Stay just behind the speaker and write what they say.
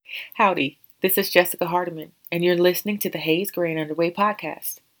Howdy, this is Jessica Hardiman, and you're listening to the Hayes Gray and Underway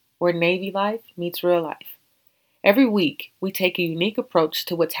podcast, where Navy life meets real life. Every week, we take a unique approach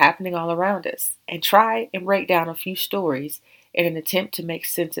to what's happening all around us and try and break down a few stories in an attempt to make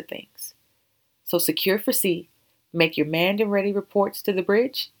sense of things. So secure for sea, make your manned and ready reports to the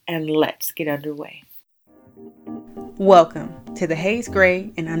bridge, and let's get underway. Welcome to the Hayes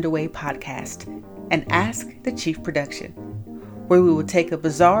Gray and Underway podcast, and Ask the Chief production, where we will take a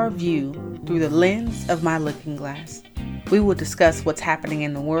bizarre view through the lens of my looking glass. We will discuss what's happening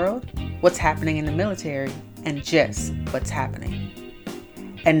in the world, what's happening in the military, and just what's happening.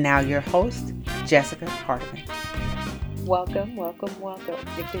 And now your host, Jessica Hardiman. Welcome.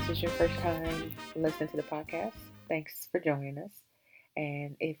 If this is your first time listening to the podcast, thanks for joining us.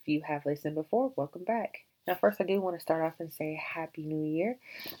 And if you have listened before, welcome back. Now, first, I do want to start off and say Happy New Year.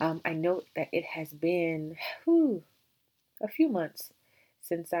 I note that it has been a few months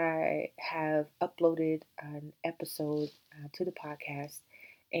since I have uploaded an episode to the podcast,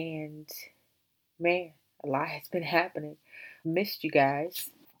 and man, a lot has been happening. Missed you guys,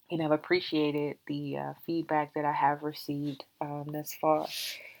 and I've appreciated the feedback that I have received thus far.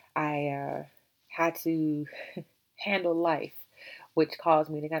 I had to handle life, which caused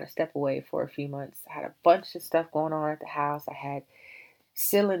me to kind of step away for a few months. I had a bunch of stuff going on at the house. I had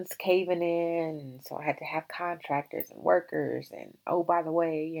ceilings caving in, and so I had to have contractors and workers, and oh, by the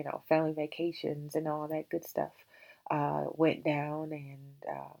way, family vacations and all that good stuff went down, and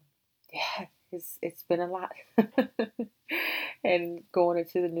yeah, it's been a lot. And going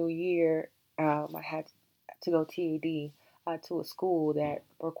into the new year, I had to go TAD to a school that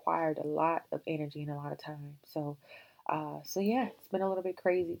required a lot of energy and a lot of time. So yeah, it's been a little bit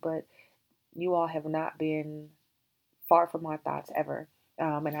crazy, but you all have not been far from my thoughts ever.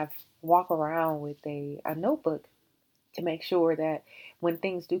 And I've walked around with a notebook to make sure that when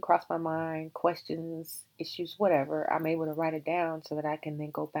things do cross my mind, questions, issues, whatever, I'm able to write it down so that I can then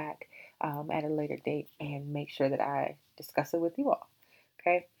go back at a later date and make sure that I discuss it with you all.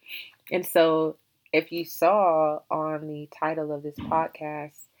 Okay? And so if you saw on the title of this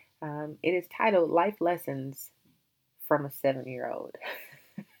podcast, it is titled Life Lessons from a 7-year-old.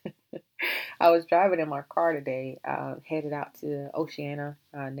 I was driving in my car today, headed out to Oceana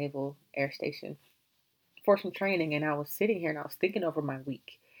Naval Air Station for some training, and I was sitting here and I was thinking over my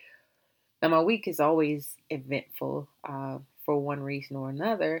week. Now, my week is always eventful for one reason or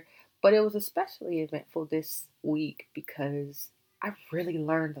another, but it was especially eventful this week because I really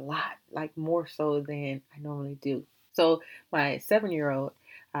learned a lot, like more so than I normally do. So my 7-year-old,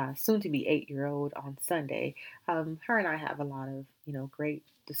 soon to be 8-year-old on Sunday, her and I have a lot of, great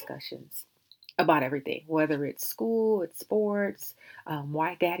discussions about everything, whether it's school, it's sports,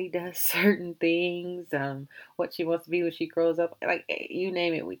 why daddy does certain things, what she wants to be when she grows up, like you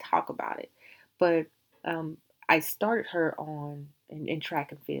name it, we talk about it. But I started her in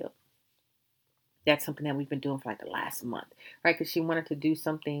track and field. That's something that we've been doing for like the last month, right? Because she wanted to do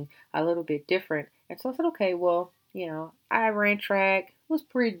something a little bit different. And so I said, okay, well, I ran track, was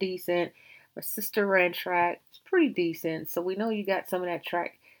pretty decent. My sister ran track, was pretty decent. So we know you got some of that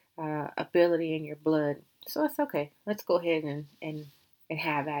track ability in your blood. So that's okay. Let's go ahead and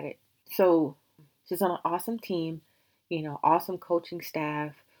have at it. So she's on an awesome team, awesome coaching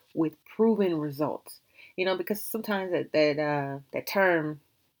staff with proven results. Because sometimes that term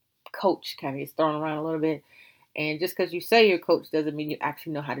coach kind of is thrown around a little bit. And just because you say you're a coach doesn't mean you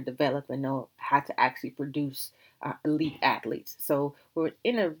actually know how to develop and know how to actually produce elite athletes. So we're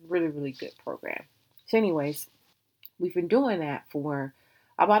in a really, really good program. So anyways, we've been doing that for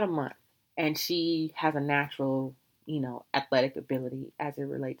about a month. And she has a natural, athletic ability as it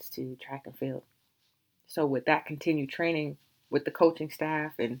relates to track and field. So with that continued training with the coaching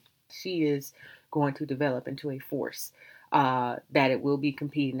staff, and she is going to develop into a force that it will be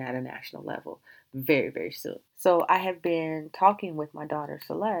competing at a national level very, very soon. So I have been talking with my daughter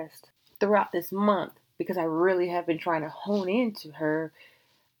Celeste throughout this month because I really have been trying to hone into her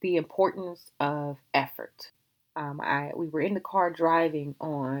the importance of effort. We were in the car driving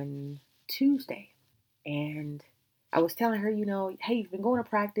on Tuesday, and I was telling her, hey, you've been going to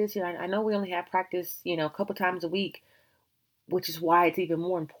practice. I know we only have practice, a couple times a week, which is why it's even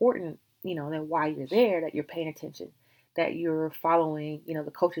more important, than why you're there, that you're paying attention, that you're following,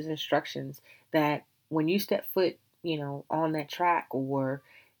 the coach's instructions, that when you step foot, on that track or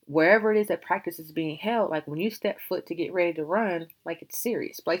wherever it is that practice is being held, like when you step foot to get ready to run, like it's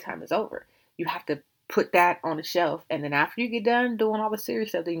serious, playtime is over. You have to put that on the shelf, and then after you get done doing all the serious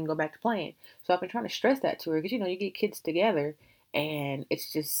stuff, then you can go back to playing. So I've been trying to stress that to her because, you get kids together and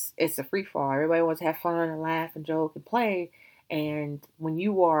it's a free fall. Everybody wants to have fun and laugh and joke and play. And when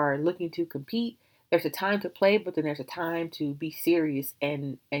you are looking to compete, there's a time to play, but then there's a time to be serious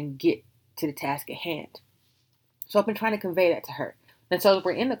and get to the task at hand. So I've been trying to convey that to her. And so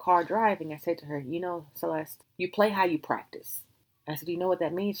we're in the car driving. I said to her, Celeste, you play how you practice. I said, do you know what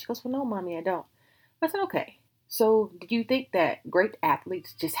that means? She goes, well, no, mommy, I don't. I said, okay. So do you think that great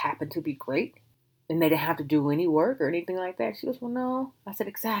athletes just happen to be great and they didn't have to do any work or anything like that? She goes, well, no. I said,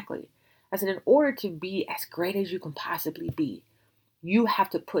 exactly. I said, in order to be as great as you can possibly be, you have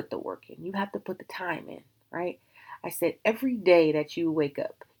to put the work in. You have to put the time in, right? I said, every day that you wake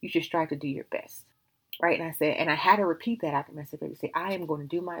up, you should strive to do your best, right? And I said, and I had to repeat that after me. I said, baby, say, I am going to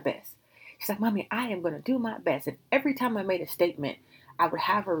do my best. She's like, mommy, I am going to do my best. And every time I made a statement, I would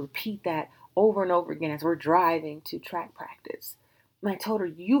have her repeat that over and over again as we're driving to track practice. And I told her,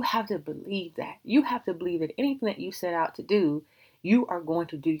 you have to believe that. You have to believe that anything that you set out to do, you are going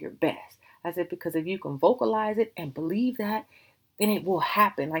to do your best. I said, because if you can vocalize it and believe that, then it will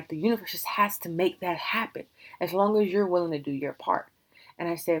happen. Like the universe just has to make that happen as long as you're willing to do your part. And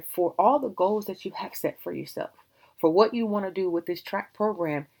I said, for all the goals that you have set for yourself, for what you want to do with this track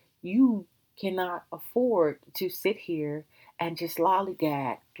program, you cannot afford to sit here and just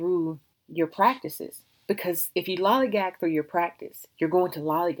lollygag through your practices. Because if you lollygag through your practice, you're going to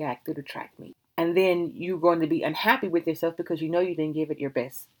lollygag through the track meet. And then you're going to be unhappy with yourself because you know you didn't give it your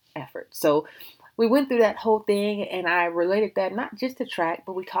best effort. So we went through that whole thing, and I related that not just to track,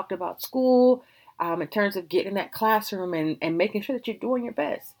 but we talked about school in terms of getting in that classroom and making sure that you're doing your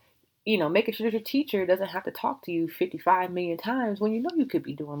best. Making sure that your teacher doesn't have to talk to you 55 million times when you know you could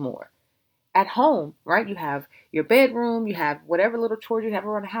be doing more. At home, right? You have your bedroom, you have whatever little chores you have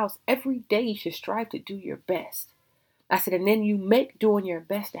around the house. Every day you should strive to do your best. I said, and then you make doing your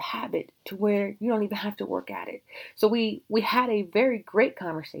best a habit to where you don't even have to work at it. So we had a very great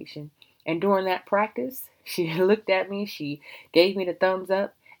conversation. And during that practice, she looked at me, she gave me the thumbs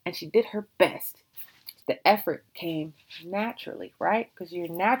up, and she did her best. The effort came naturally, right? Because you're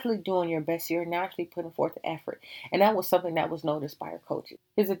naturally doing your best. You're naturally putting forth the effort. And that was something that was noticed by her coaches.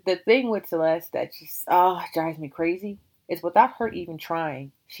 Because the thing with Celeste that just, drives me crazy is without her even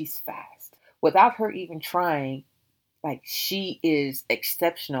trying, she's fast. Without her even trying, like she is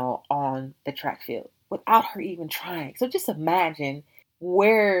exceptional on the track field without her even trying. So just imagine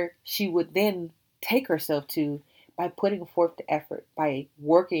where she would then take herself to by putting forth the effort, by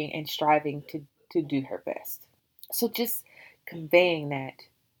working and striving to do her best. So just conveying that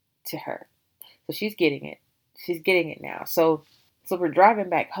to her. So she's getting it. She's getting it now. So we're driving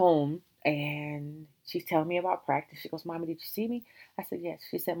back home and she's telling me about practice. She goes, Mommy, did you see me? I said, yes.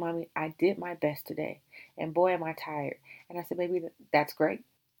 She said, Mommy, I did my best today. And boy, am I tired. And I said, baby, that's great.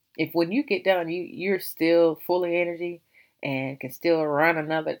 If when you get done, you're still full of energy and can still run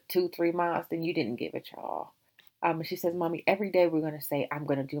another 2-3 miles, then you didn't give it your all. And she says, Mommy, every day we're going to say, I'm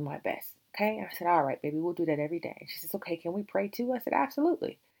going to do my best. Okay? And I said, all right, baby, we'll do that every day. And she says, okay, can we pray too? I said,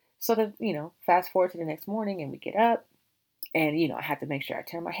 absolutely. So then, fast forward to the next morning and we get up. And, I had to make sure I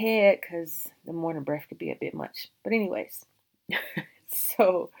turn my head because the morning breath could be a bit much. But anyways,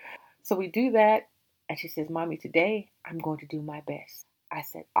 so we do that. And she says, Mommy, today I'm going to do my best. I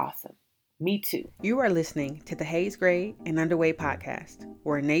said, awesome. Me too. You are listening to the Hayes Grade and Underway podcast,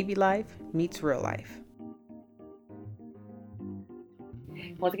 where Navy life meets real life.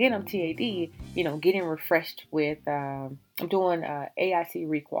 Once again, I'm TAD, getting refreshed with, I'm doing AIC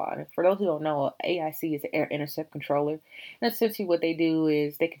requad. And for those who don't know, AIC is the Air Intercept Controller. And essentially what they do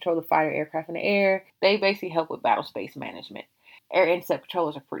is they control the fighter aircraft in the air. They basically help with battle space management. Air Intercept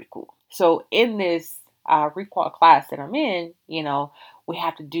Controllers are pretty cool. So in this requad class that I'm in, we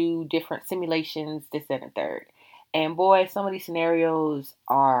have to do different simulations, this, and the third. And boy, some of these scenarios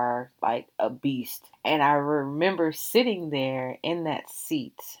are like a beast. And I remember sitting there in that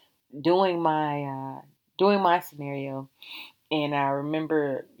seat doing my scenario. And I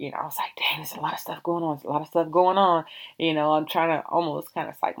remember, I was like, dang, there's a lot of stuff going on. There's a lot of stuff going on. I'm trying to almost kind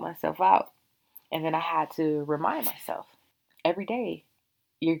of psych myself out. And then I had to remind myself every day,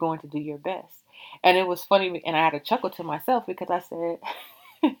 you're going to do your best. And it was funny. And I had to chuckle to myself because I said,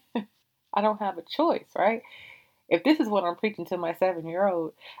 I don't have a choice, right? If this is what I'm preaching to my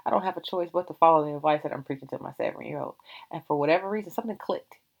 7-year-old, I don't have a choice but to follow the advice that I'm preaching to my 7-year-old. And for whatever reason, something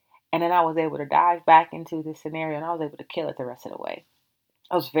clicked. And then I was able to dive back into this scenario and I was able to kill it the rest of the way.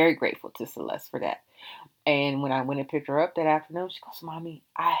 I was very grateful to Celeste for that. And when I went and picked her up that afternoon, she goes, Mommy,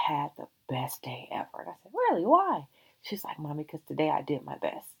 I had the best day ever. And I said, really? Why? She's like, Mommy, because today I did my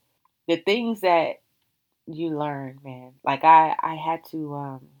best. The things that you learn, man. Like I had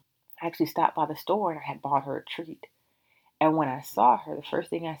to actually stop by the store and I had bought her a treat. And when I saw her, the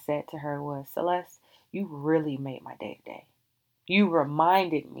first thing I said to her was, Celeste, you really made my day today. You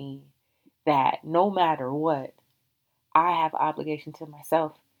reminded me that no matter what, I have an obligation to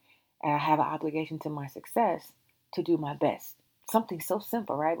myself and I have an obligation to my success to do my best. Something so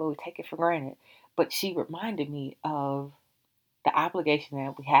simple, right? But we take it for granted. But she reminded me of the obligation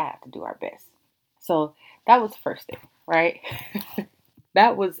that we have to do our best. So that was the first thing, right?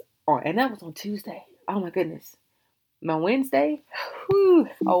 That was on Tuesday. Oh my goodness. And on Wednesday,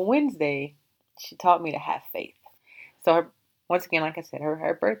 on Wednesday, she taught me to have faith. So once again, like I said,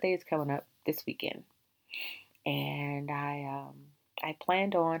 her birthday is coming up this weekend, and I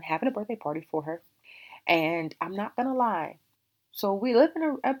planned on having a birthday party for her. And I'm not gonna lie, so we live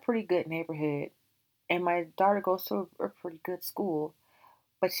in a pretty good neighborhood, and my daughter goes to a pretty good school,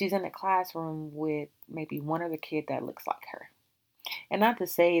 but she's in a classroom with maybe one other kid that looks like her. And not to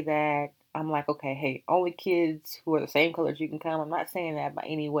say that I'm like, okay, hey, only kids who are the same color as you can come. I'm not saying that by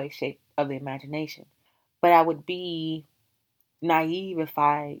any way, shape of the imagination. But I would be naive if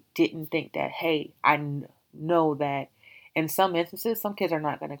I didn't think that, hey, know that in some instances, some kids are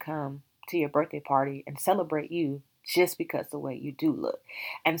not going to come to your birthday party and celebrate you just because the way you do look.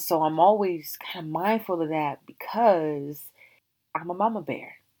 And so I'm always kind of mindful of that because I'm a mama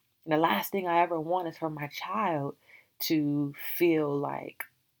bear. And the last thing I ever want is for my child to feel like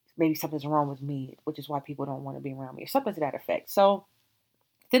maybe something's wrong with me, which is why people don't want to be around me or something to that effect. So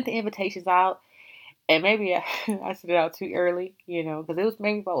sent the invitations out, and maybe I sent it out too early, because it was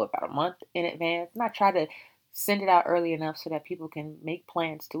maybe about a month in advance. And I tried to send it out early enough so that people can make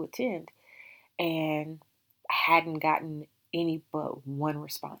plans to attend. And I hadn't gotten any but one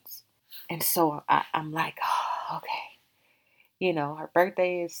response. And so I'm like, oh, okay. Her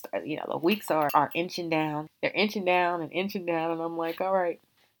birthday is, the weeks are inching down. They're inching down and inching down. And I'm like, all right.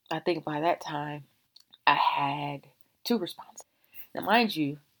 I think by that time, I had two responses. Now, mind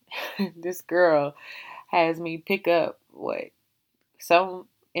you, this girl has me pick up some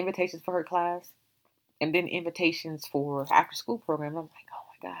invitations for her class and then invitations for after school program. I'm like, oh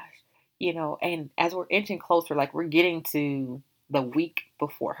my gosh. And as we're inching closer, like we're getting to the week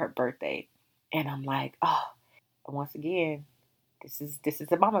before her birthday. And I'm like, oh, once again, this is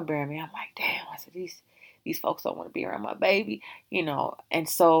the mama bear me. I'm like, damn. I said these folks don't want to be around my baby. And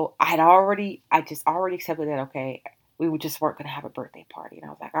so I just already accepted that. Okay, we just weren't gonna have a birthday party, and I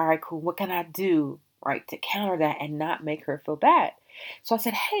was like, all right, cool. What can I do right to counter that and not make her feel bad? So I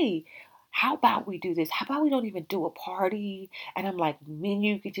said, hey, how about we do this? How about we don't even do a party? And I'm like, me and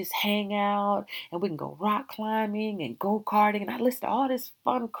you could just hang out and we can go rock climbing and go karting. And I listed all this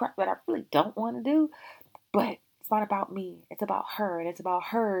fun crap that I really don't want to do. But it's not about me. It's about her. And it's about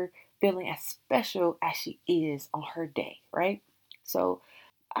her feeling as special as she is on her day, right? So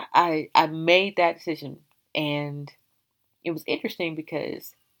I made that decision. And it was interesting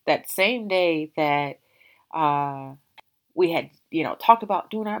because that same day that we had, talked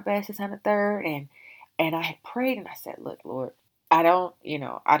about doing our best this and the third, and I had prayed and I said, look, Lord, I don't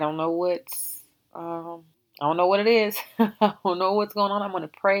know I don't know what it is. I don't know what's going on. I'm going to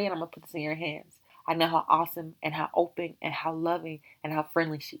pray and I'm going to put this in your hands. I know how awesome and how open and how loving and how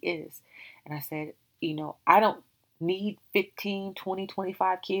friendly she is. And I said, I don't need 15, 20,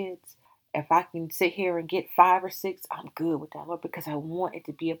 25 kids. If I can sit here and get 5 or 6, I'm good with that, Lord, because I want it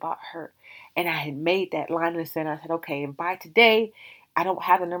to be about her. And I had made that line in the sand. I said, okay, and by today, I don't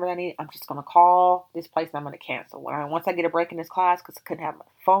have the number that I need. I'm just going to call this place and I'm going to cancel. Once I get a break in this class, because I couldn't have my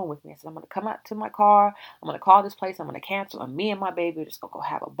phone with me, I said, I'm going to come out to my car. I'm going to call this place. I'm going to cancel. And me and my baby are just going to go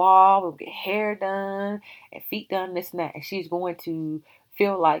have a ball. We'll get hair done and feet done, this and that. And she's going to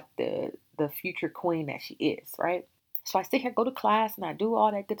feel like the future queen that she is, right? So I sit here, go to class, and I do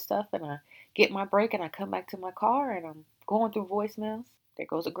all that good stuff, and I get my break, and I come back to my car, and I'm going through voicemails. There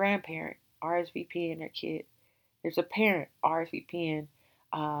goes a grandparent RSVPing their kid. There's a parent RSVPing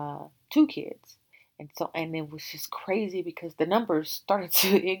 2 kids. And it was just crazy because the numbers started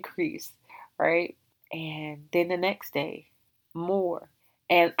to increase, right? And then the next day, more.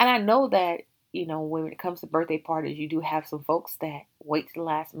 And I know that, when it comes to birthday parties, you do have some folks that wait to the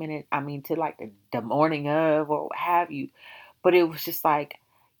last minute. I mean, to like the morning of or what have you. But it was just like,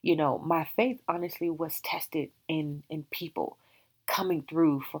 my faith honestly was tested in people coming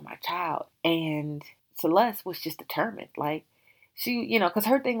through for my child. And Celeste was just determined. Like, she, because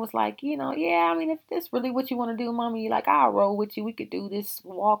her thing was like, yeah, I mean, if this really what you want to do, mommy, like, I'll roll with you. We could do this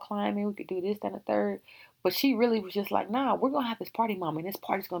wall climbing. We could do this, then a third. But she really was just like, nah, we're going to have this party, mommy, and this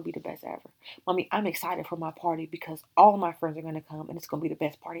party's going to be the best ever. Mommy, I'm excited for my party because all of my friends are going to come, and it's going to be the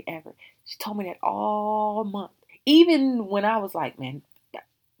best party ever. She told me that all month. Even when I was like, man,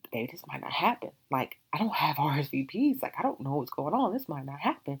 baby, this might not happen. Like, I don't have RSVPs. Like, I don't know what's going on. This might not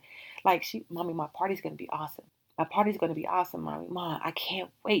happen. Like, mommy, my party's going to be awesome. My party's going to be awesome, Mommy. Mom, I can't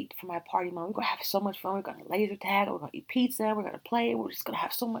wait for my party, Mom. We're going to have so much fun. We're going to laser tag. We're going to eat pizza. We're going to play. We're just going to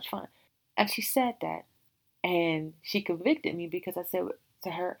have so much fun. And she said that. And she convicted me because I said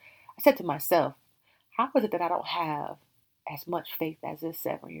to her, I said to myself, how is it that I don't have as much faith as this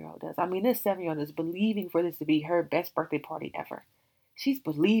 7-year-old does? I mean, this 7-year-old is believing for this to be her best birthday party ever. She's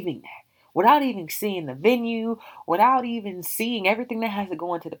believing that without even seeing the venue, without even seeing everything that has to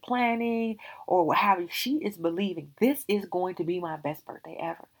go into the planning or what have you. She is believing this is going to be my best birthday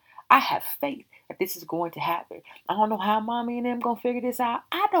ever. I have faith that this is going to happen. I don't know how Mommy and them going to figure this out.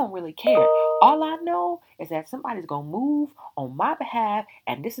 I don't really care. All I know is that somebody's going to move on my behalf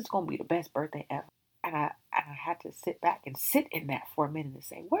and this is going to be the best birthday ever. And I had to sit back and sit in that for a minute and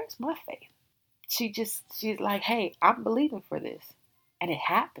say, where's my faith? She's like, hey, I'm believing for this. And it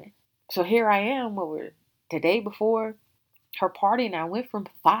happened. So here I am, the day before her party, and I went from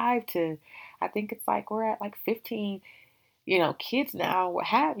 5 to, I think it's like we're at like 15, kids now, what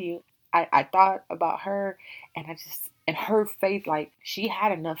have you. I thought about her and her faith, like she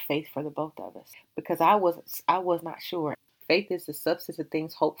had enough faith for the both of us because I was not sure. Faith is the substance of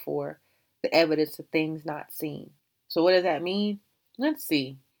things hoped for, the evidence of things not seen. So what does that mean? Let's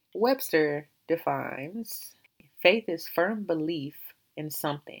see. Webster defines faith is firm belief in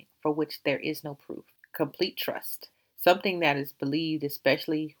something for which there is no proof. Complete trust. Something that is believed,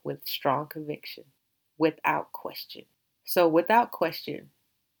 especially with strong conviction, without question. So without question,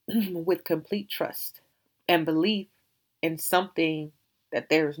 with complete trust and belief in something that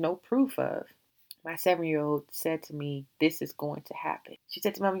there is no proof of, my 7-year-old said to me, this is going to happen. She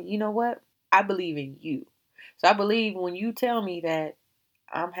said to Mommy, you know what? I believe in you. So I believe when you tell me that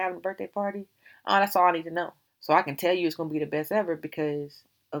I'm having a birthday party, that's all I need to know. So I can tell you it's going to be the best ever because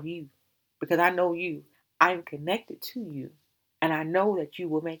of you. Because I know you. I'm connected to you. And I know that you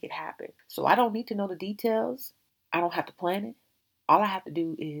will make it happen. So I don't need to know the details. I don't have to plan it. All I have to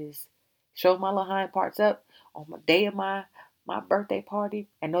do is show my little hind parts up on my day of my birthday party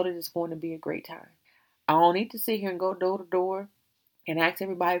and know that it's going to be a great time. I don't need to sit here and go door to door and ask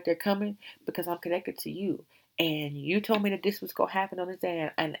everybody if they're coming because I'm connected to you. And you told me that this was going to happen on this day.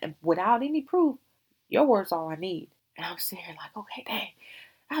 And without any proof, your word's all I need. And I'm sitting here like, okay, dang,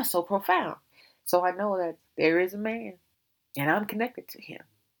 that was so profound. So I know that there is a man and I'm connected to him.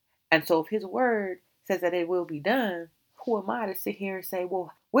 And so if his word says that it will be done, who am I to sit here and say,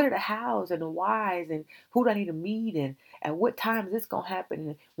 well, what are the hows and the whys and who do I need to meet and at what time is this going to happen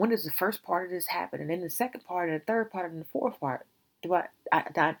and when does the first part of this happen and then the second part and the third part and the fourth part? Do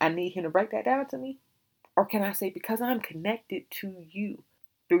I need him to break that down to me? Or can I say, because I'm connected to you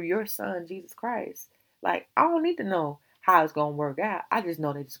through your son, Jesus Christ, like I don't need to know how it's going to work out. I just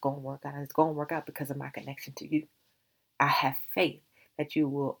know that it's going to work out and it's going to work out because of my connection to you. I have faith that you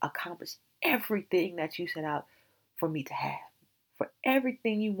will accomplish everything that you set out for me to have. For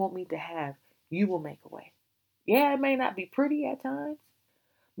everything you want me to have, you will make a way. Yeah, it may not be pretty at times,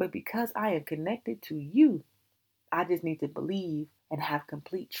 but because I am connected to you, I just need to believe and have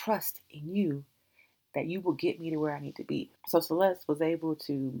complete trust in you that you will get me to where I need to be. So Celeste was able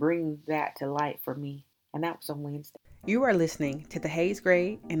to bring that to light for me, and that was on Wednesday. You are listening to the Hayes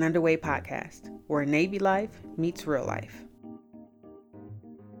Grade and Underway podcast, where Navy life meets real life.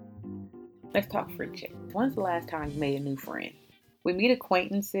 Let's talk friendship. When's the last time you made a new friend? We meet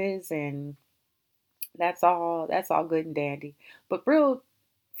acquaintances and that's all good and dandy. But real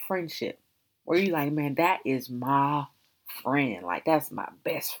friendship, where you like, man, that is my friend. Like that's my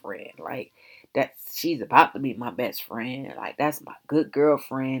best friend. Like she's about to be my best friend. Like that's my good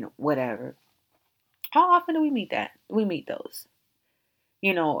girlfriend, whatever. How often do we meet that? We meet those.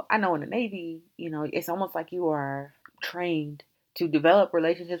 I know in the Navy, it's almost like you are trained to develop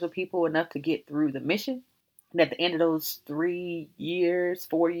relationships with people enough to get through the mission. And at the end of those 3 years,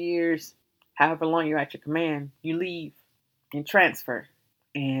 4 years, however long you're at your command, you leave and transfer.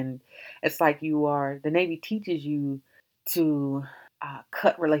 And it's like the Navy teaches you to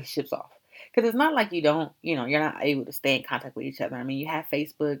cut relationships off. Because it's not like you're not able to stay in contact with each other. I mean, you have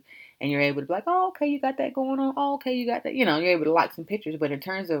Facebook and you're able to be like, oh, okay, you got that going on. Oh, okay, you got that. You're able to like some pictures. But in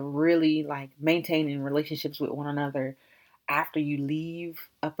terms of really like maintaining relationships with one another after you leave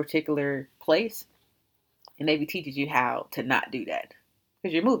a particular place, the Navy teaches you how to not do that.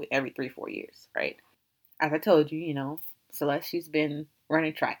 Because you're moving every 3-4 years, right? As I told you, Celeste, she's been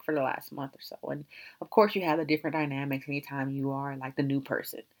running track for the last month or so. And of course, you have the different dynamics anytime you are like the new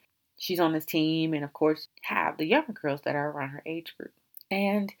person. She's on this team, and of course, have the younger girls that are around her age group.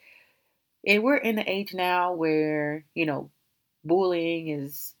 And we're in the age now where, bullying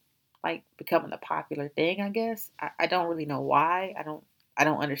is like becoming a popular thing, I guess. I don't really know why. I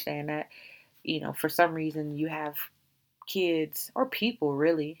don't understand that. for some reason you have kids or people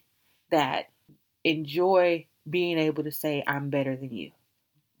really that enjoy being able to say, I'm better than you.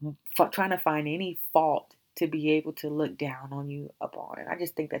 Trying to find any fault to be able to look down on you upon it. I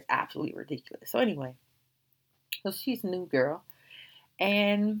just think that's absolutely ridiculous. So anyway, so she's a new girl.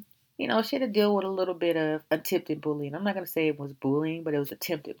 And, she had to deal with a little bit of attempted bullying. I'm not going to say it was bullying, but it was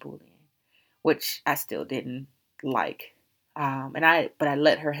attempted bullying, which I still didn't like. But I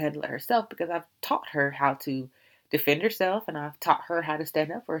let her handle it herself because I've taught her how to defend herself and I've taught her how to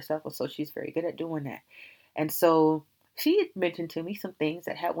stand up for herself. And so she's very good at doing that. And so she had mentioned to me some things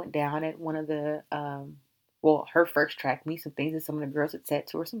that had went down at one of the, her first track meet, some things that some of the girls had said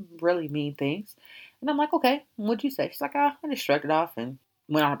to her, some really mean things. And I'm like, okay, what'd you say? She's like, I just shrugged it off and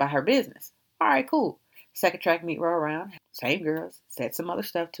went on about her business. All right, cool. Second track meet roll around, same girls, said some other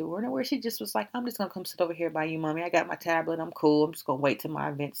stuff to her, and where she just was like, I'm just going to come sit over here by you, mommy. I got my tablet. I'm cool. I'm just going to wait till my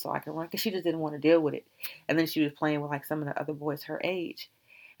event so I can run, because she just didn't want to deal with it. And then she was playing with, like, some of the other boys her age.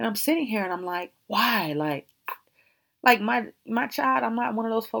 And I'm sitting here, and I'm like, why? Like my child, I'm not one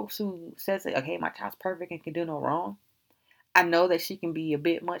of those folks who says that, okay, my child's perfect and can do no wrong. I know that she can be a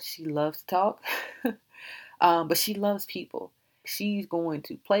bit much. She loves to talk, but she loves people. She's going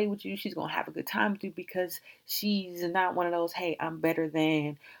to play with you. She's going to have a good time with you because she's not one of those, hey, I'm better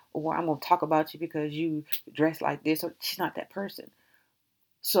than, or I'm going to talk about you because you dress like this. Or she's not that person.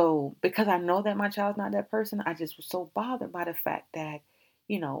 So because I know that my child's not that person, I just was so bothered by the fact that,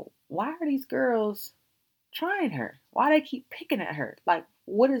 why are these girls trying her? Why they keep picking at her? Like,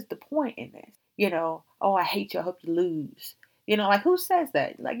 what is the point in this? Oh, I hate you. I hope you lose. Like, who says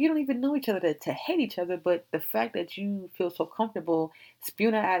that? Like, you don't even know each other to hate each other, but the fact that you feel so comfortable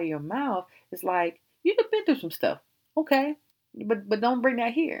spewing it out of your mouth is like, you've been through some stuff. Okay. But don't bring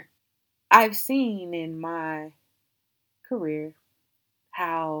that here. I've seen in my career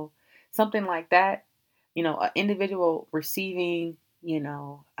how something like that, an individual receiving,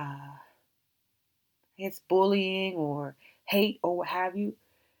 it's bullying or hate or what have you,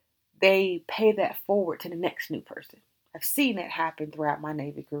 they pay that forward to the next new person. I've seen that happen throughout my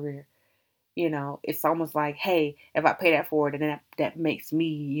Navy career. It's almost like, hey, if I pay that forward, then that makes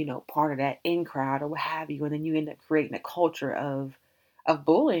me, part of that in crowd or what have you. And then you end up creating a culture of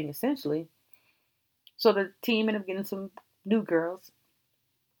bullying, essentially. So the team ended up getting some new girls.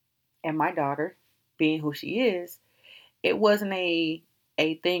 And my daughter, being who she is, it wasn't a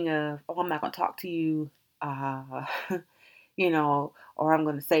thing of, oh, I'm not going to talk to you, uh, or I'm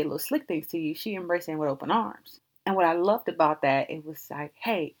going to say little slick things to you. She embraced it with open arms. And what I loved about that, it was like,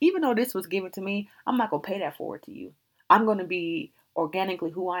 hey, even though this was given to me, I'm not going to pay that forward to you. I'm going to be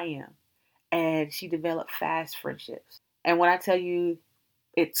organically who I am. And she developed fast friendships. And when I tell you,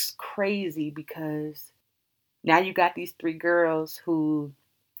 it's crazy because now you got these three girls who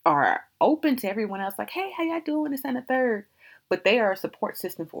are open to everyone else, like, hey, how y'all doing? This and the third. But they are a support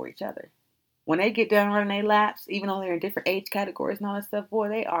system for each other. When they get down running their laps, even though they're in different age categories and all that stuff, boy,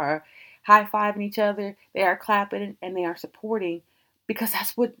 they are high-fiving each other. They are clapping and they are supporting because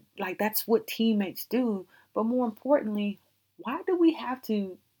that's what teammates do. But more importantly, why do we have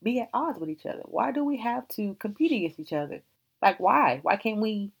to be at odds with each other? Why do we have to compete against each other? Like, why? Why can't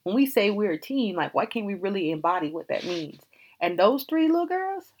we, when we say we're a team, like, why can't we really embody what that means? And those three little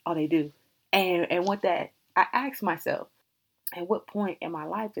girls, oh, they do. And with that, I asked myself, at what point in my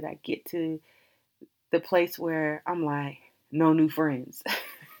life did I get to the place where I'm like, no new friends?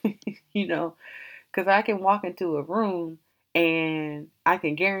 Because I can walk into a room and I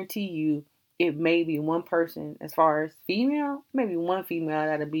can guarantee you it may be one person, as far as female, maybe one female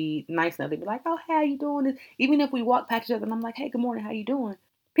that'll be nice enough to be like, oh, hey, how you doing? Even if we walk past each other and I'm like, hey, good morning, how you doing?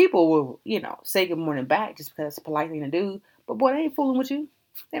 People will, say good morning back just because it's a polite thing to do. But boy, they ain't fooling with you.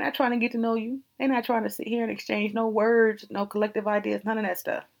 They're not trying to get to know you. They're not trying to sit here and exchange no words, no collective ideas, none of that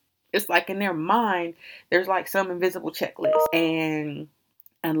stuff. It's like in their mind, there's like some invisible checklist. And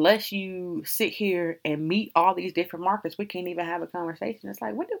unless you sit here and meet all these different markers, we can't even have a conversation. It's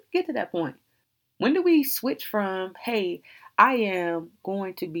like, when did we get to that point? When do we switch from, hey, I am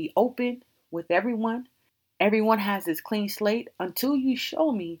going to be open with everyone. Everyone has this clean slate until you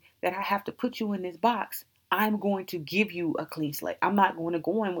show me that I have to put you in this box. I'm going to give you a clean slate. I'm not going to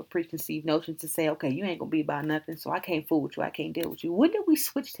go in with preconceived notions to say, okay, you ain't going to be about nothing, so I can't fool with you. I can't deal with you. When did we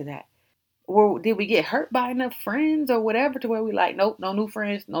switch to that? Or did we get hurt by enough friends or whatever to where we like, nope, no new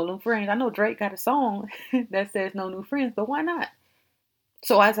friends, no new friends. I know Drake got a song that says no new friends, but why not?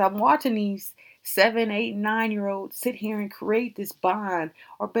 So as I'm watching these 7, 8, 9-year-olds sit here and create this bond,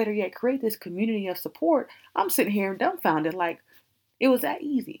 or better yet, create this community of support, I'm sitting here dumbfounded, like, it was that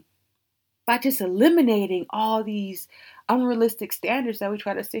easy. By just eliminating all these unrealistic standards that we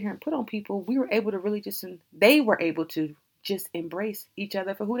try to sit here and put on people, we were able to really they were able to just embrace each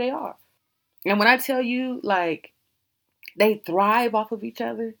other for who they are. And when I tell you, like, they thrive off of each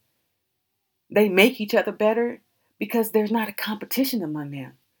other, they make each other better because there's not a competition among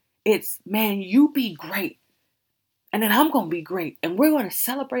them. It's, man, you be great, and then I'm going to be great, and we're going to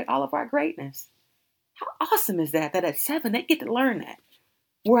celebrate all of our greatness. How awesome is that? That at 7, they get to learn that.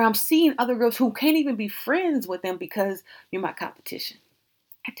 Where I'm seeing other girls who can't even be friends with them because you're my competition.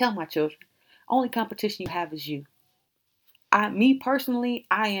 I tell my children, only competition you have is you. Me personally,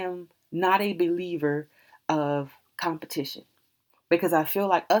 I am not a believer of competition because I feel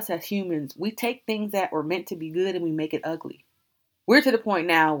like us as humans, we take things that were meant to be good and we make it ugly. We're to the point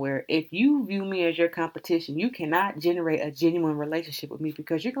now where if you view me as your competition, you cannot generate a genuine relationship with me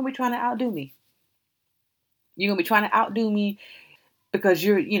because you're going to be trying to outdo me. You're going to be trying to outdo me because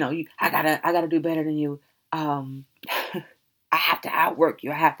I gotta do better than you. I have to outwork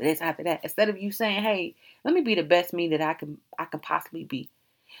you. I have to this, I have to that. Instead of you saying, hey, let me be the best me that I can possibly be.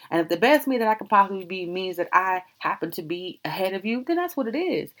 And if the best me that I can possibly be means that I happen to be ahead of you, then that's what it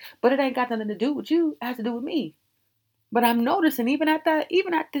is. But it ain't got nothing to do with you. It has to do with me. But I'm noticing even at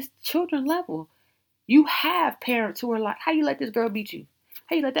this children level, you have parents who are like, how you let this girl beat you?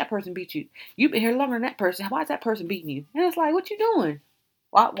 How you let that person beat you? You've been here longer than that person. Why is that person beating you? And it's like, what you doing?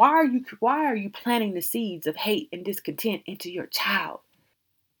 Why are you planting the seeds of hate and discontent into your child?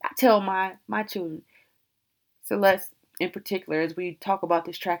 I tell my children, Celeste in particular, as we talk about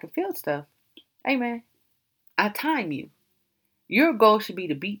this track and field stuff, hey man, I time you. Your goal should be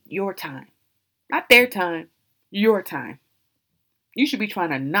to beat your time. Not their time, your time. You should be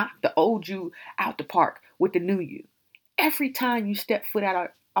trying to knock the old you out the park with the new you. Every time you step foot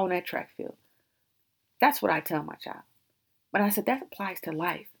out on that track field. That's what I tell my child. But I said that applies to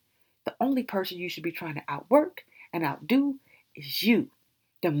life. The only person you should be trying to outwork and outdo is you.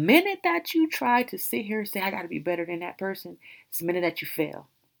 The minute that you try to sit here and say, I got to be better than that person, it's the minute that you fail.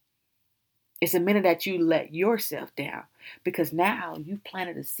 It's the minute that you let yourself down because now you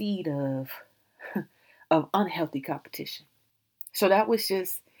planted a seed of unhealthy competition. So that was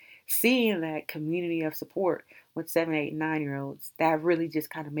just seeing that community of support with 7, 8, 9-year-olds. That really just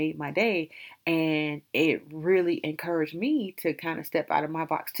kind of made my day. And it really encouraged me to kind of step out of my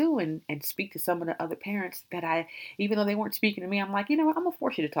box too and speak to some of the other parents that even though they weren't speaking to me, I'm like, you know what, I'm going to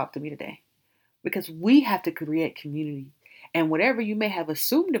force you to talk to me today. Because we have to create community. And whatever you may have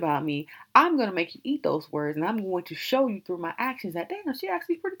assumed about me, I'm going to make you eat those words. And I'm going to show you through my actions that, damn, she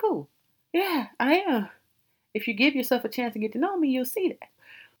actually pretty cool. Yeah, I am. If you give yourself a chance to get to know me, you'll see that.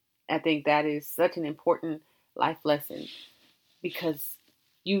 I think that is such an important life lesson because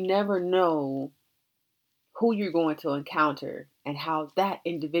you never know who you're going to encounter and how that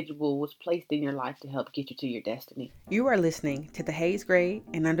individual was placed in your life to help get you to your destiny. You are listening to the Hayes Grade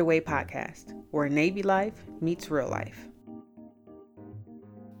and Underway podcast, where Navy life meets real life.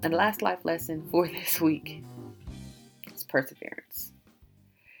 And the last life lesson for this week is perseverance.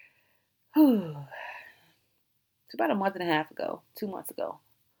 It's about a month and a half ago, 2 months ago.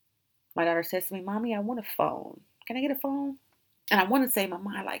 My daughter says to me, Mommy, I want a phone. Can I get a phone? And I want to say in my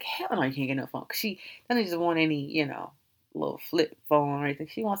mind, like, hell no, you can't get no phone. Because she doesn't just want any, little flip phone or anything.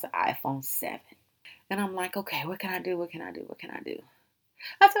 She wants an iPhone 7. And I'm like, okay, what can I do? What can I do? What can I do?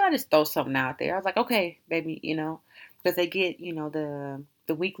 I thought I'd just throw something out there. I was like, okay, baby, because they get,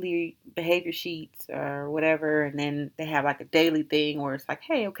 the weekly behavior sheets or whatever. And then they have like a daily thing where it's like,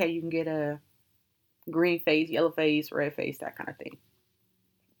 hey, okay, you can get a green face, yellow face, red face, that kind of thing.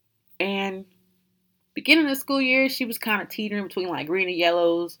 And beginning of the school year, she was kind of teetering between like green and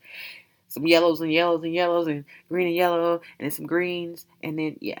yellows, some yellows and yellows and yellows and green and yellow, and then some greens. And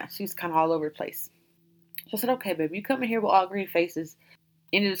then, yeah, she was kind of all over the place. So I said, okay, baby, you come in here with all green faces.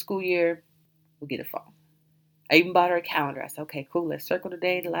 End of the school year, we'll get a phone. I even bought her a calendar. I said, okay, cool. Let's circle the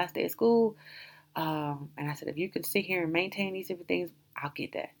day, the last day of school. And I said, if you can sit here and maintain these different things, I'll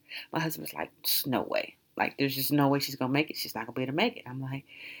get that. My husband was like, just no way. Like, there's just no way she's going to make it. She's not going to be able to make it. I'm like,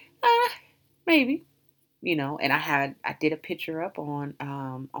 maybe. And I did a picture up on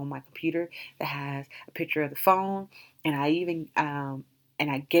my computer that has a picture of the phone, and I even and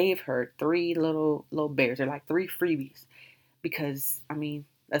I gave her 3 little bears. They're like 3 freebies because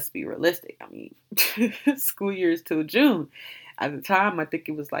let's be realistic. School year is till June. At the time, I think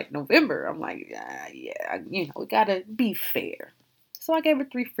it was like November. I'm like, yeah, we gotta be fair. So I gave her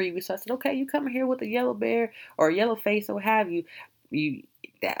 3 freebies. So I said, okay, you come here with a yellow bear or a yellow face or what have you,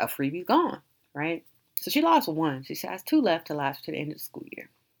 that a freebie's gone, right? So she lost 1. She has 2 left to last to the end of the school year.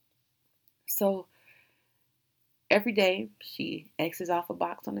 So every day she X's off a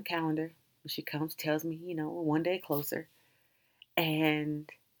box on the calendar She comes, tells me, one day closer. And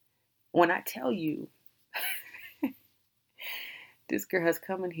when I tell you, this girl has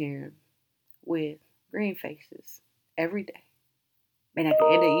come in here with green faces every day. And at the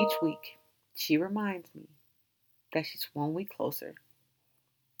end of each week, she reminds me that she's 1 week closer.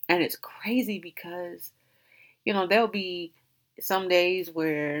 And it's crazy because, there'll be some days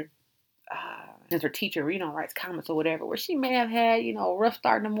where, as her teacher, writes comments or whatever, where she may have had, a rough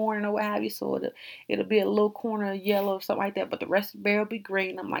start in the morning or what have you. So it'll be a little corner of yellow or something like that. But the rest of the bear will be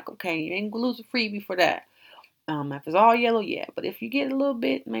green. I'm like, okay, you ain't gonna lose a freebie for that. If it's all yellow, yeah. But if you get a little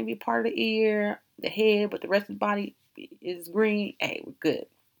bit, maybe part of the ear, the head, but the rest of the body is green, hey, we're good.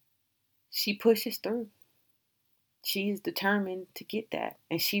 She pushes through. She's determined to get that.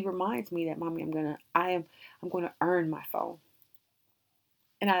 And she reminds me that, Mommy, I'm gonna earn my phone.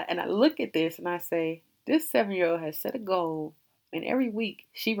 And I look at this and I say, this 7-year-old has set a goal, and every week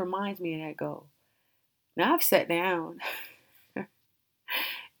she reminds me of that goal. Now I've sat down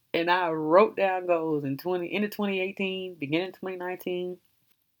and I wrote down goals end of 2018, beginning of 2019.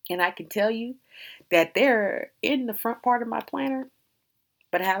 And I can tell you that they're in the front part of my planner.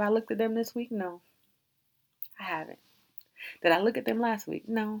 But have I looked at them this week? No, I haven't. Did I look at them last week?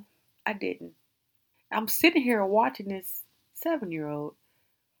 No, I didn't. I'm sitting here watching this 7-year-old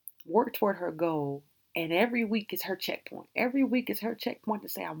work toward her goal. And every week is her checkpoint. Every week is her checkpoint to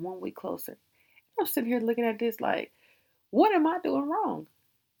say, I'm 1 week closer. I'm sitting here looking at this like, what am I doing wrong?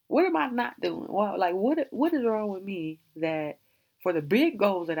 What am I not doing? Well, like, what is wrong with me that for the big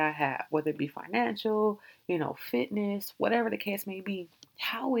goals that I have, whether it be financial, fitness, whatever the case may be,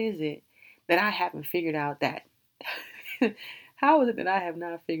 how is it that I haven't figured out that? How is it that I have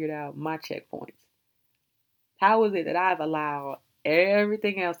not figured out my checkpoints? How is it that I've allowed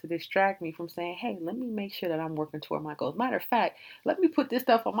everything else to distract me from saying, hey, let me make sure that I'm working toward my goals? Matter of fact, let me put this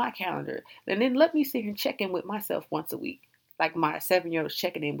stuff on my calendar. And then let me sit here and check in with myself once a week. Like my 7-year-old is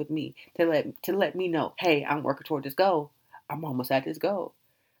checking in with me to let me know, hey, I'm working toward this goal. I'm almost at this goal.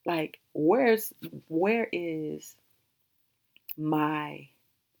 Like, where is my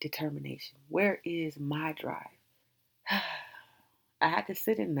determination? Where is my drive? I had to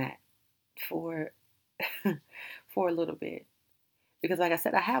sit in that for for a little bit. Because like I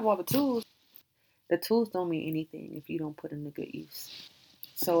said, I have all the tools. The tools don't mean anything if you don't put them to good use.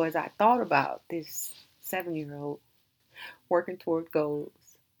 So as I thought about this 7-year-old working toward goals,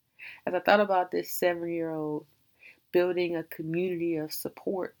 as I thought about this 7-year-old building a community of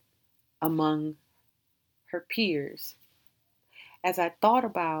support among her peers, as I thought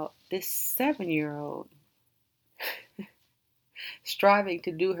about this 7-year-old striving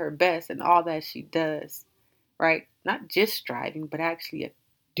to do her best in all that she does, right? Not just striving, but actually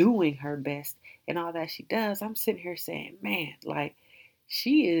doing her best in all that she does. I'm sitting here saying, man, like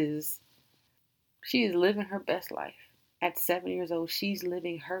she is living her best life. At 7 years old, she's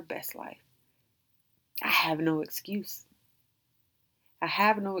living her best life. I have no excuse. I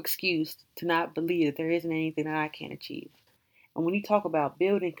have no excuse to not believe that there isn't anything that I can't achieve. And when you talk about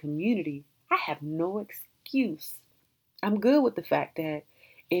building community, I have no excuse. I'm good with the fact that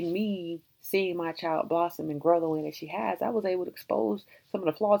in me seeing my child blossom and grow the way that she has, I was able to expose some of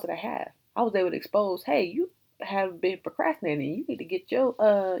the flaws that I have. I was able to expose, hey, you have been procrastinating. You need to get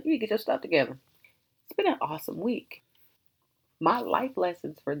your stuff together. It's been an awesome week. My life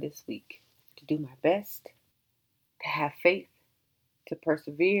lessons for this week: to do my best, to have faith, to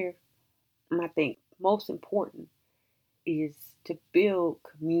persevere. And I think most important is to build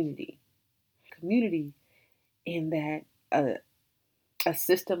community. Community in that a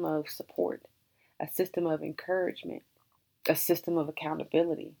system of support, a system of encouragement, a system of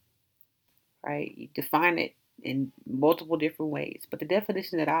accountability, right? You define it in multiple different ways, but the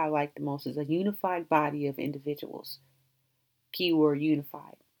definition that I like the most is a unified body of individuals. Keyword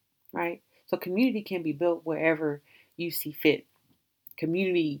unified, right? So community can be built wherever you see fit.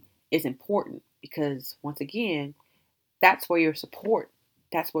 Community is important because, once again, that's where your support,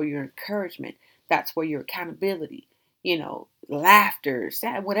 that's where your encouragement, that's where your accountability, laughter,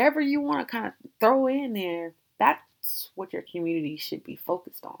 sad, whatever you want to kind of throw in there, that's what your community should be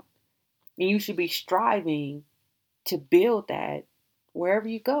focused on. And you should be striving to build that wherever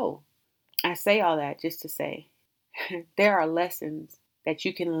you go. I say all that just to say there are lessons that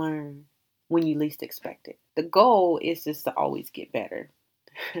you can learn when you least expect it. The goal is just to always get better.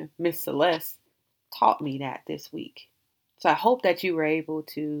 Miss Celeste taught me that this week. So I hope that you were able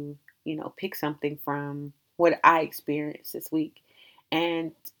to, pick something from what I experienced this week.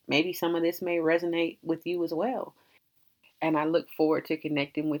 And maybe some of this may resonate with you as well. And I look forward to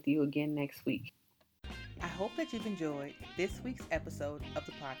connecting with you again next week. I hope that you've enjoyed this week's episode of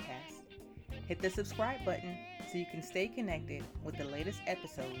the podcast. Hit the subscribe button so you can stay connected with the latest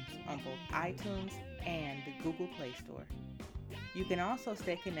episodes on both iTunes and the Google Play Store. You can also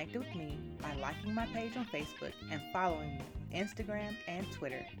stay connected with me by liking my page on Facebook and following me on Instagram and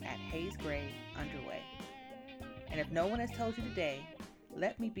Twitter at HayesGray Underway. And if no one has told you today,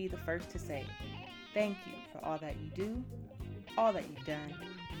 let me be the first to say thank you for all that you do, all that you've done,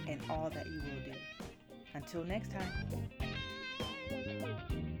 and all that you will do. Until next time.